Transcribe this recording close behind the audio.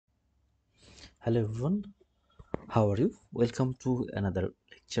Hello everyone, how are you? Welcome to another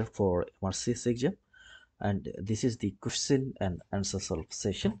lecture for MRCS exam, and this is the question and answer solve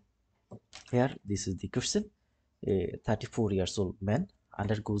session. Here, this is the question. A 34 years old man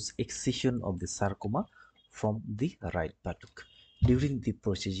undergoes excision of the sarcoma from the right buttock. During the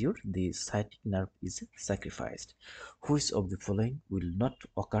procedure, the sciatic nerve is sacrificed. Which of the following will not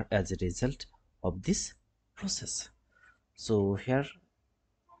occur as a result of this process? So here,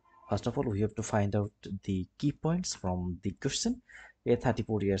 first of all, we have to find out the key points from the question. A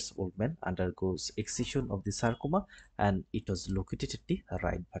 34 years old man undergoes excision of the sarcoma and it was located at the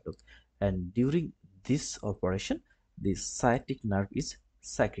right buttock. And during this operation, the sciatic nerve is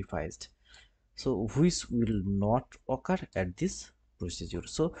sacrificed. So, which will not occur at this procedure.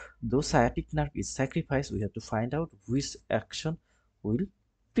 So, though sciatic nerve is sacrificed, we have to find out which action will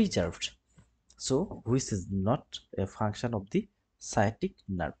preserved. So, which is not a function of the sciatic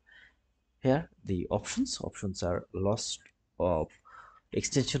nerve. Here the options are loss of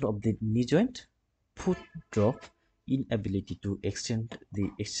extension of the knee joint, foot drop, inability to extend the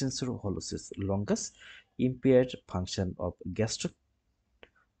extensor hallucis longus, impaired function of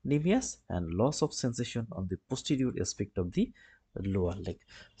gastrocnemius, and loss of sensation on the posterior aspect of the lower leg.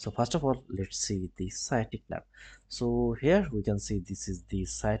 So first of all, let's see the sciatic nerve. So here we can see this is the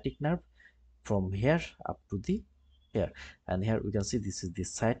sciatic nerve from here up to the here, and here we can see this is the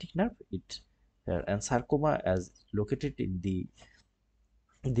sciatic nerve. It here, and sarcoma as located in the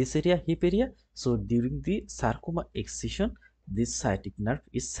this area, hip area. So during the sarcoma excision, this sciatic nerve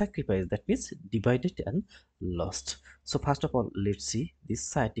is sacrificed, that means divided and lost. So first of all, let's see this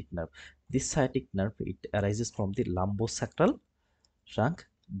sciatic nerve. This sciatic nerve, it arises from the lumbosacral trunk,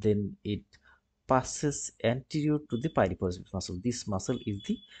 then it passes anterior to the piriformis muscle. This muscle is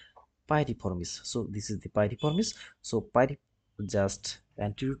the piriformis. So this is the piriformis. So just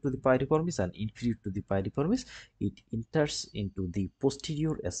anterior to the piriformis and inferior to the piriformis, it enters into the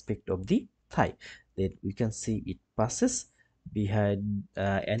posterior aspect of the thigh. Then we can see it passes behind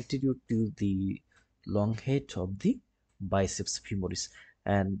anterior to the long head of the biceps femoris,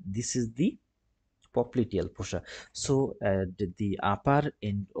 and this is the popliteal fossa. So at the upper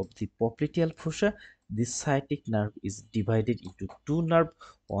end of the popliteal fossa, this sciatic nerve is divided into two nerves.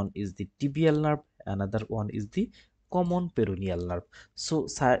 One is the tibial nerve, another one is the common peroneal nerve. So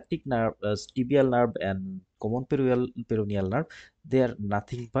sciatic nerve, tibial nerve and common peroneal nerve, they are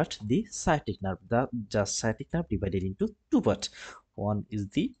nothing but the sciatic nerve. The just sciatic nerve divided into two parts. One is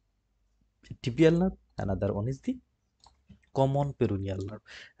the tibial nerve, another one is the common peroneal nerve.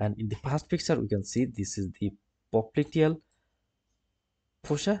 And in the first picture we can see this is the popliteal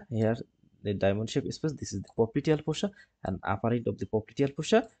fossa. Here the diamond shape space, this is the popliteal fossa, and upper end of the popliteal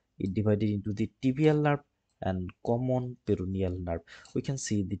fossa is divided into the tibial nerve and common peroneal nerve. We can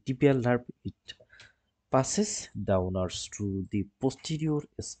see the tibial nerve, it passes downwards to the posterior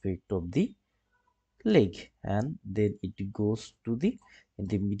aspect of the leg, and then it goes to the in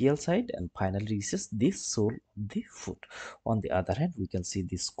the medial side and finally reaches the sole of the foot. On the other hand, we can see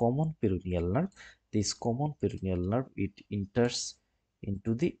this common peroneal nerve. This common peroneal nerve, it enters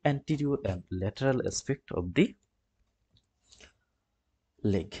into the anterior and lateral aspect of the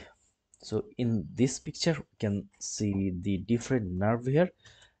leg. So in this picture we can see the different nerve here,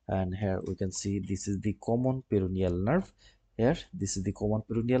 and here we can see this is the common peroneal nerve. Here this is the common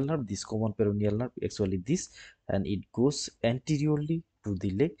peroneal nerve. This common peroneal nerve, actually this, and it goes anteriorly to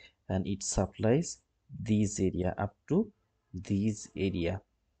the leg and it supplies this area up to this area.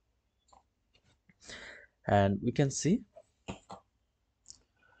 And we can see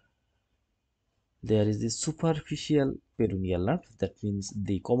there is the superficial peroneal nerve. That means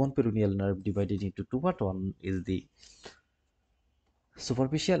the common peroneal nerve divided into two parts. One is the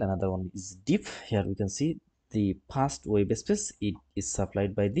superficial, another one is deep. Here we can see the first wave space, it is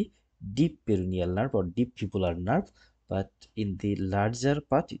supplied by the deep peroneal nerve or deep fibular nerve, but in the larger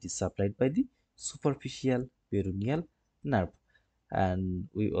part it is supplied by the superficial peroneal nerve. And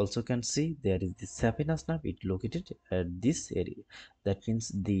we also can see there is the saphenous nerve, it located at this area. That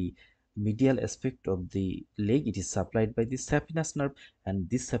means the medial aspect of the leg, it is supplied by the saphenous nerve, and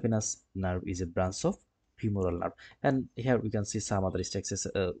this saphenous nerve is a branch of femoral nerve. And here we can see some other structures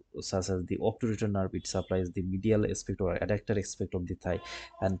such as the obturator nerve, it supplies the medial aspect or adductor aspect of the thigh,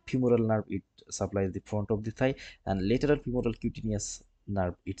 and femoral nerve, it supplies the front of the thigh, and lateral femoral cutaneous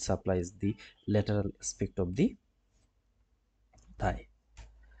nerve, it supplies the lateral aspect of the thigh.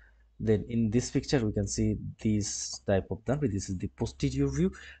 Then in this picture we can see this type of nerve. This is the posterior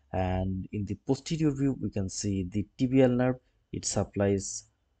view, and in the posterior view we can see the tibial nerve, it supplies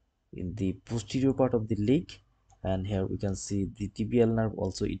in the posterior part of the leg, and here we can see the tibial nerve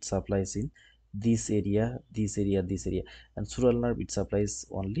also, it supplies in this area, and sural nerve it supplies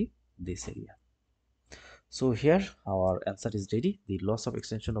only this area. So here our answer is ready. The loss of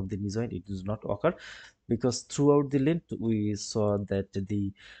extension of the knee joint, it does not occur because throughout the length we saw that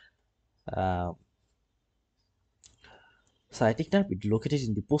the uh, sciatic nerve is located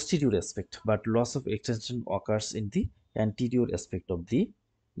in the posterior aspect, but loss of extension occurs in the anterior aspect of the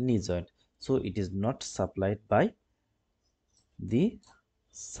knee joint. So it is not supplied by the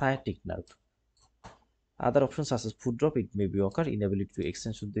sciatic nerve. Other options such as foot drop, it may be occur, inability to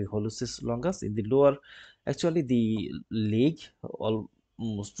extension the hallucis longus in the lower. Actually, the leg,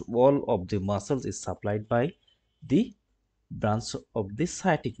 almost all of the muscles is supplied by the branch of the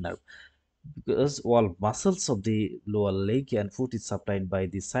sciatic nerve, because all muscles of the lower leg and foot is supplied by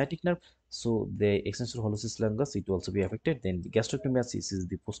the sciatic nerve. So the extensor hallucis longus it will also be affected. Then the gastrocnemius is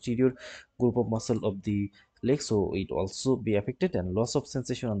the posterior group of muscle of the leg, so it also be affected, and loss of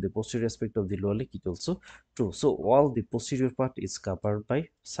sensation on the posterior aspect of the lower leg it also true. So all the posterior part is covered by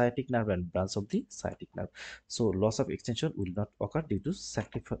sciatic nerve and branch of the sciatic nerve. So loss of extension will not occur due to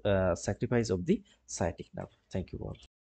sacrifice of the sciatic nerve. Thank you all.